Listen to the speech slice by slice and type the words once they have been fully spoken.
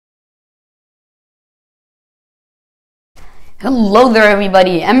Hello there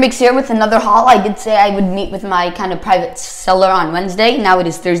everybody, mbrickz here with another haul. I did say I would meet with my kind of private seller on Wednesday. Now it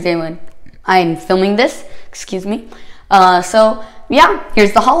is Thursday when I'm filming this, excuse me. So yeah,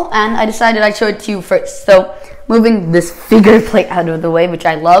 here's the haul and I decided I'd show it to you first. So moving this figure plate out of the way, which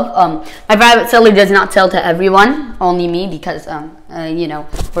I love. My private seller does not sell to everyone, only me because you know,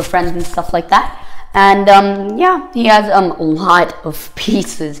 we're friends and stuff like that. And yeah, he has a lot of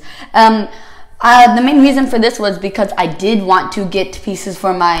pieces. The main reason for this was because I did want to get pieces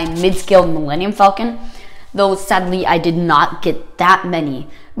for my mid-scale Millennium Falcon, though sadly I did not get that many.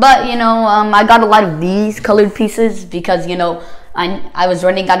 But you know, I got a lot of these colored pieces because, you know, I was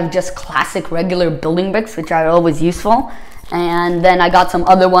running out of just classic regular building bricks, which are always useful. And then I got some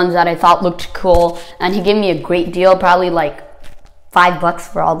other ones that I thought looked cool, and he gave me a great deal, probably like $5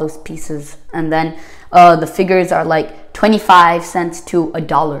 for all those pieces. And then the figures are like 25 cents to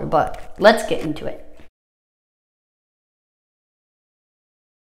 $1, but let's get into it.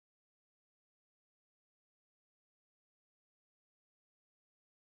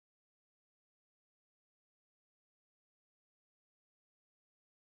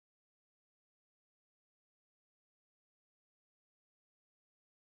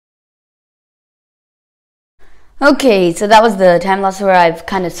 Okay, so that was the time lapse where I've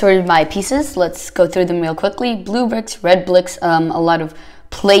kind of sorted my pieces. Let's go through them real quickly. Blue bricks, red bricks, a lot of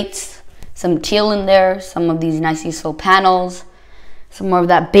plates, some teal in there, some of these nice useful panels, some more of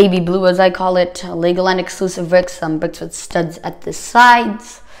that baby blue as I call it, Legoland exclusive bricks, some bricks with studs at the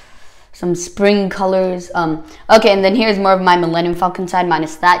sides, some spring colors. Okay, and then here's more of my Millennium Falcon side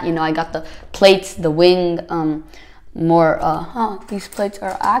minus that. You know, I got the plates, the wing, these plates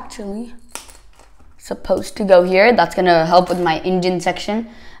are actually supposed to go here. That's gonna help with my engine section.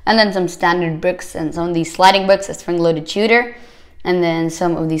 And then some standard bricks and some of these sliding bricks, a spring-loaded shooter, and then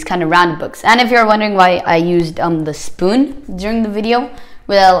some of these kind of rounded bricks. And if you're wondering why I used the spoon during the video,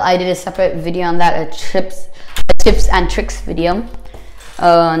 well, I did a separate video on that, a tips and tricks video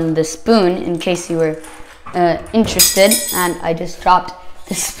on the spoon, in case you were interested. And I just dropped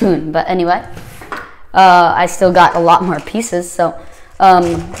the spoon, but anyway, I still got a lot more pieces, so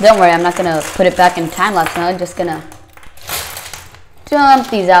don't worry, I'm not gonna put it back in time lapse now. I'm just gonna dump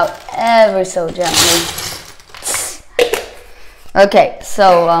these out ever so gently. Okay,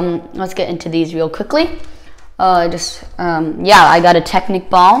 so let's get into these real quickly. Yeah, I got a Technic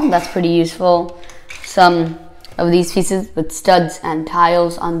ball. That's pretty useful. Some of these pieces with studs and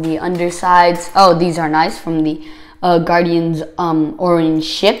tiles on the undersides. Oh, these are nice, from the Guardians orange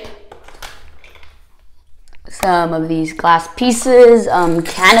ship. Some of these glass pieces,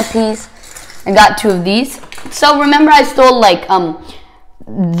 canopies. I got 2 of these. So remember, I stole like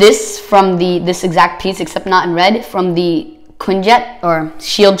this from this exact piece, except not in red, from the Quinjet or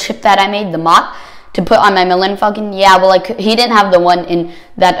shield ship that I made, the mock, to put on my Millennium Falcon. Yeah, well, he didn't have the one in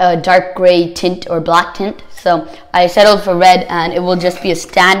that dark gray tint or black tint, so I settled for red, and it will just be a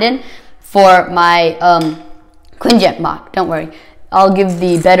stand-in for my Quinjet mock. Don't worry, I'll give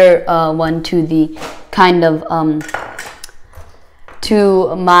the better one to the kind of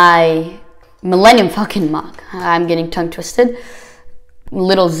to my Millennium Falcon mock. I'm getting tongue twisted.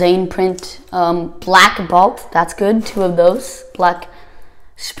 Little Zane print, black bolt, that's good, 2 of those, black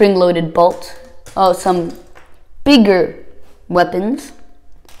spring-loaded bolt. Oh, some bigger weapons,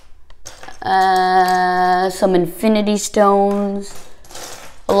 some infinity stones,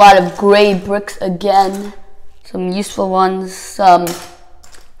 a lot of gray bricks again, some useful ones, some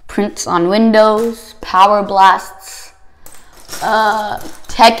prints on windows, power blasts,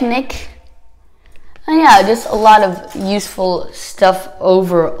 Technic, and yeah, just a lot of useful stuff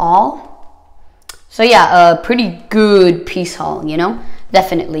overall. So yeah, a pretty good piece haul, you know,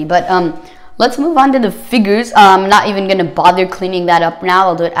 definitely. But let's move on to the figures. I'm not even gonna bother cleaning that up now.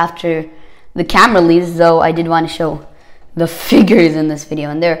 I'll do it after the camera leaves, though I did want to show the figures in this video,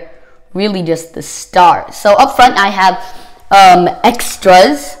 and they're really just the stars. So up front I have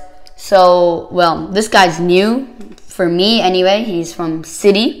extras. So, well, this guy's new for me anyway. He's from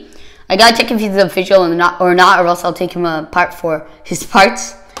City. I gotta check if he's official or not, or else I'll take him apart for his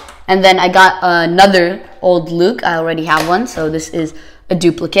parts. And then I got another old Luke. I already have one, so this is a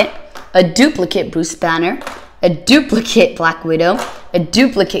duplicate Bruce Banner, a duplicate Black Widow, a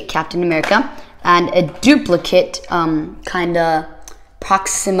duplicate Captain America, and a duplicate kinda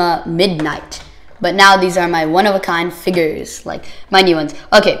Proxima Midnight. But now these are my one-of-a-kind figures, like my new ones.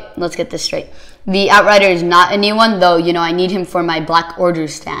 Okay, let's get this straight. The Outrider is not a new one, though, you know, I need him for my Black Order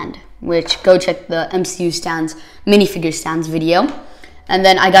stand, which go check the MCU stands, minifigure stands video. And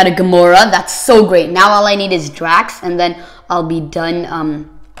then I got a Gamora. That's so great. Now all I need is Drax, and then I'll be done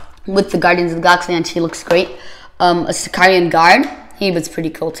with the Guardians of the Galaxy, and she looks great. a Sicarian Guard. He was pretty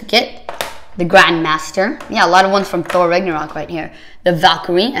cool to get. The Grandmaster. Yeah, a lot of ones from Thor Ragnarok right here. The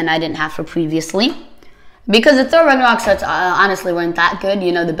Valkyrie, and I didn't have her previously. Because the Thor Ragnarok sets honestly weren't that good.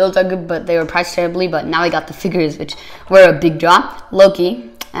 You know, the builds are good, but they were priced terribly. But now I got the figures, which were a big drop. Loki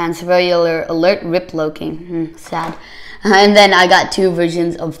and Surveyor Alert Rip Loki. Sad. And then I got 2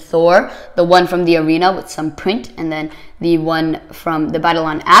 versions of Thor. The one from the arena with some print, and then the one from the Battle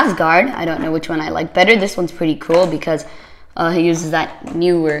on Asgard. I don't know which one I like better. This one's pretty cool because he uses that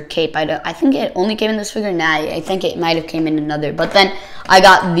newer cape. I think it only came in this figure. Nah, I think it might have came in another. But then I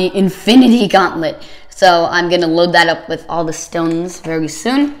got the Infinity Gauntlet. So I'm going to load that up with all the stones very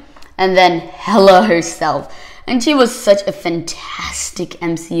soon. And then Hela herself. And she was such a fantastic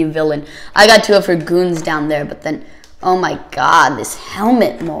MCU villain. I got 2 of her goons down there. But then, oh my god, this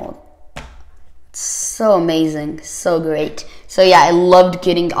helmet mold. It's so amazing. So great. So yeah, I loved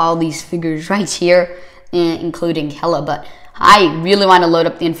getting all these figures right here, including Hela. But I really want to load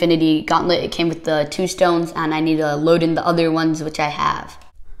up the Infinity Gauntlet. It came with the 2 stones. And I need to load in the other ones, which I have.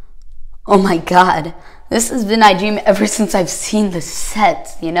 Oh my god, this has been my dream ever since I've seen the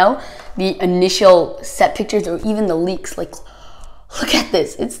sets, you know? The initial set pictures or even the leaks. Like, look at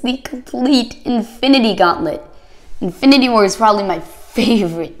this. It's the complete Infinity Gauntlet. Infinity War is probably my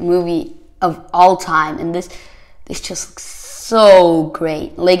favorite movie of all time. And this just looks so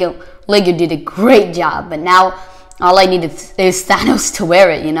great. Lego did a great job. But now all I need is Thanos to wear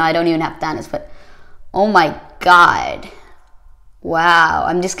it. You know, I don't even have Thanos. But oh my god. Wow,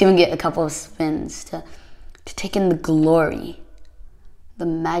 I'm just giving it a couple of spins to take in the glory, the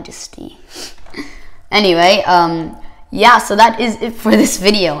majesty. Anyway, yeah, so that is it for this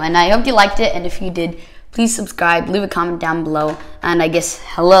video, and I hope you liked it, and if you did, please subscribe, leave a comment down below, and I guess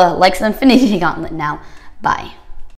Hela likes the Infinity Gauntlet now. Bye.